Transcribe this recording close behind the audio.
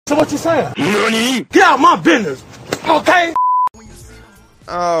So what you saying? Nani? Get out my business, okay?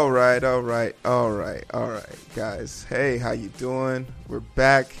 All right, guys. Hey, how you doing? We're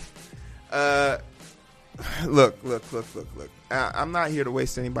back. Look. I'm not here to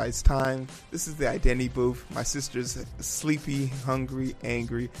waste anybody's time. This is the Identity Booth. My sister's sleepy, hungry,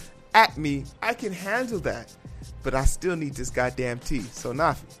 angry at me. I can handle that, but I still need this goddamn tea. So,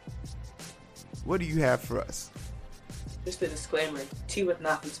 Nafi, what do you have for us? Just a disclaimer, Tea with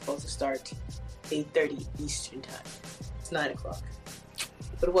Nafi is supposed to start 8:30 Eastern time. It's 9 o'clock.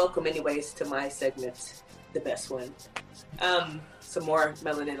 But welcome anyways to my segment, the best one. Some more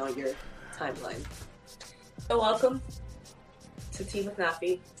melanin on your timeline. So welcome to Tea with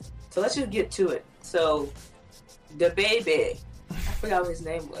Nafi. So let's just get to it. So, DaBaby, I forgot what his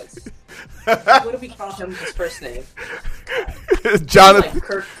name was. What do we call him, his first name? Jonathan. Like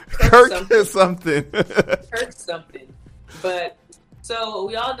Kirk something. Kirk something. But, so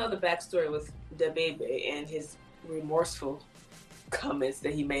we all know the backstory with DaBaby and his remorseful comments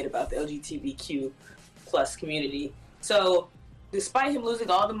that he made about the LGBTQ plus community. So, despite him losing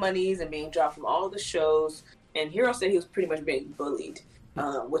all the monies and being dropped from all of the shows, and Hero said he was pretty much being bullied,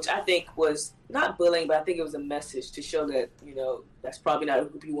 which I think was not bullying, but I think it was a message to show that, you know, that's probably not a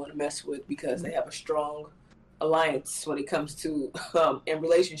group you want to mess with because they have a strong alliance when it comes to and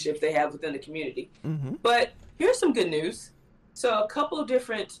relationships they have within the community. Mm-hmm. But here's some good news. So a couple of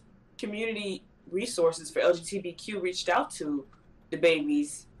different community resources for LGBTQ reached out to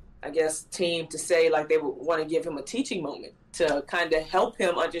DaBaby's, I guess, team to say like they would want to give him a teaching moment to kind of help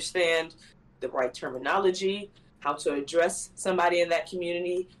him understand the right terminology, how to address somebody in that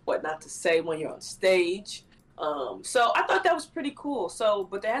community, what not to say when you're on stage. So I thought that was pretty cool. So,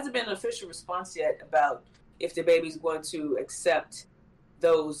 but there hasn't been an official response yet about if DaBaby's going to accept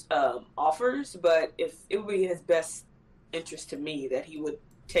those offers. But if it would be his best interest to me that he would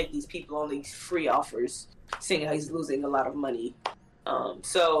take these people on these free offers, seeing how he's losing a lot of money.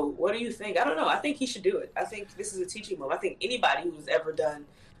 So what do you think? I don't know. I think he should do it. I think this is a teaching moment. I think anybody who's ever done,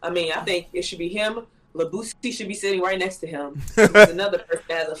 I think it should be him. Labusi should be sitting right next to him. There's another person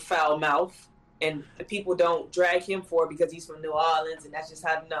that has a foul mouth, and people don't drag him for it because he's from New Orleans, and that's just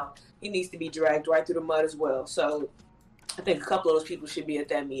how, no. He needs to be dragged right through the mud as well. So I think a couple of those people should be at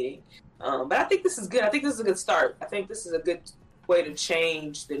that meeting. But I think this is good. I think this is a good start. I think this is a good way to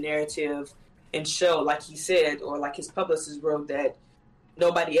change the narrative and show, like he said, or like his publicist wrote, that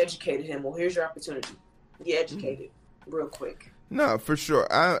nobody educated him. Well, here's your opportunity. Get educated real quick. No, for sure.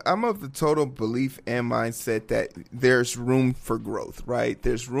 I'm of the total belief and mindset that there's room for growth, right?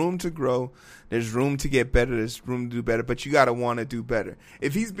 There's room to grow. There's room to get better. There's room to do better. But you got to want to do better.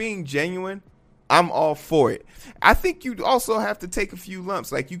 If he's being genuine, I'm all for it. I think you also have to take a few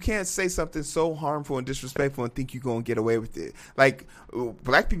lumps. Like, you can't say something so harmful and disrespectful and think you're going to get away with it. Like,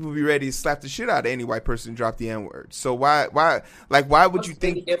 black people be ready to slap the shit out of any white person and drop the N-word. So why would you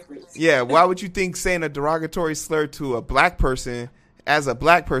think, why would you think saying a derogatory slur to a black person as a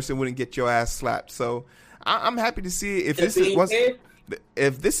black person wouldn't get your ass slapped? So I'm happy to see it.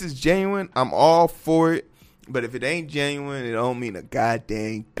 If this is genuine, I'm all for it. But if it ain't genuine, it don't mean a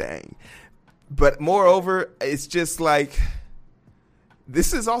goddamn thing. But moreover, it's just like,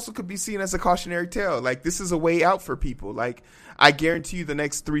 this is also could be seen as a cautionary tale. Like, this is a way out for people. Like, I guarantee you the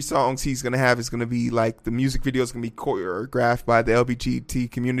next 3 songs he's going to have is going to be like, the music video is going to be choreographed by the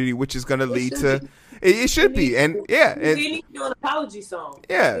LGBT community, which is going to lead to, it should be. And yeah. You need to do an apology song.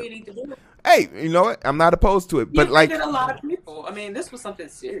 Yeah. You need to do it. Hey, you know what? I'm not opposed to it. But like, a lot of people. This was something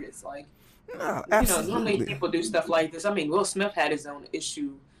serious. Like, no, absolutely. Normally people do stuff like this. Will Smith had his own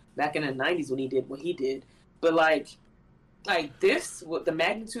issue back in the 90s when he did what he did. But like this, with the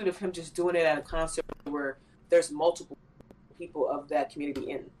magnitude of him just doing it at a concert where there's multiple people of that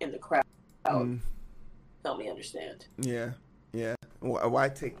community in the crowd, help me understand. Yeah. Why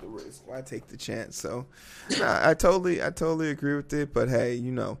take the risk? Why take the chance? So, I totally agree with it. But hey,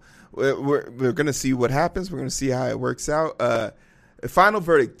 we're gonna see what happens. We're gonna see how it works out. Final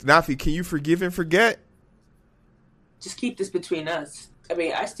verdict, Nafi. Can you forgive and forget? Just keep this between us.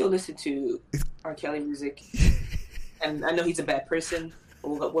 I still listen to R. Kelly music, and I know he's a bad person.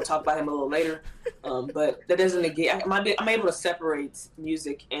 We'll talk about him a little later, but that doesn't negate. I'm able to separate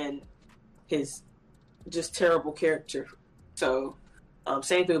music and his just terrible character. So,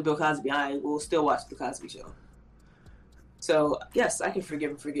 same thing with Bill Cosby. I will still watch The Cosby Show. So, yes, I can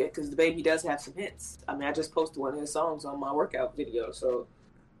forgive and forget because DaBaby does have some hits. I just posted one of his songs on my workout video, so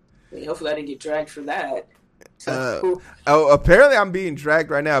hopefully I didn't get dragged for that. Apparently I'm being dragged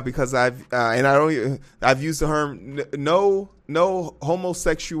right now because I've used the term no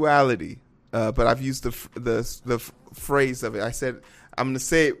homosexuality, but I've used the phrase of it. I said I'm gonna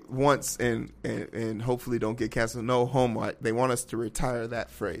say it once and hopefully don't get canceled. No homo. They want us to retire that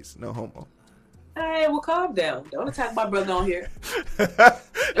phrase. No homo. Hey, well, calm down. Don't attack my brother on here.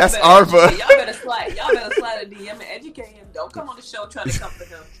 That's our brother. Y'all better slide a DM and educate him. Don't come on the show trying to comfort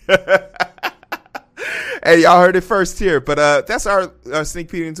him. Hey, y'all heard it first here. But that's our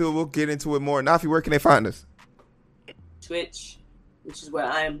sneak peek into it. We'll get into it more. Nafi, where can they find us? Twitch, which is where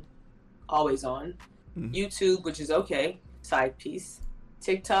I'm always on. Mm-hmm. YouTube, which is okay. Side piece.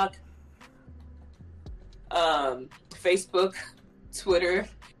 TikTok. Facebook. Twitter.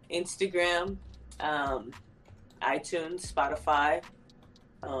 Instagram. iTunes, Spotify,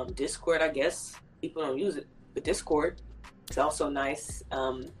 Discord, I guess. People don't use it, but Discord is also nice.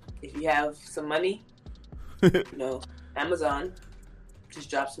 If you have some money, Amazon, just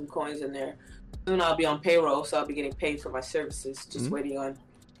drop some coins in there. Soon I'll be on payroll, so I'll be getting paid for my services. Just waiting on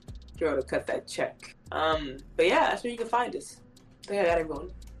Hero to cut that check. But yeah, that's where you can find us. I think I got everyone.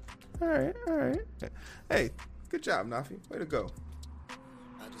 All right. Hey, good job, Nafi. Way to go.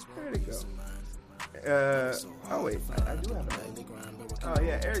 There you go. Oh wait, I do have it. Oh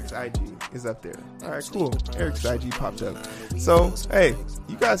yeah, Eric's IG is up there. All right, cool. Eric's IG popped up. So hey,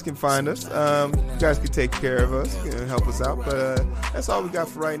 you guys can find us. You guys can take care of us and help us out. But that's all we got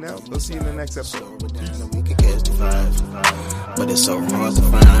for right now. We'll see you in the next episode. But it's so hard to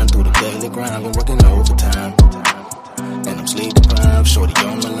find through the daily grind. We're working overtime.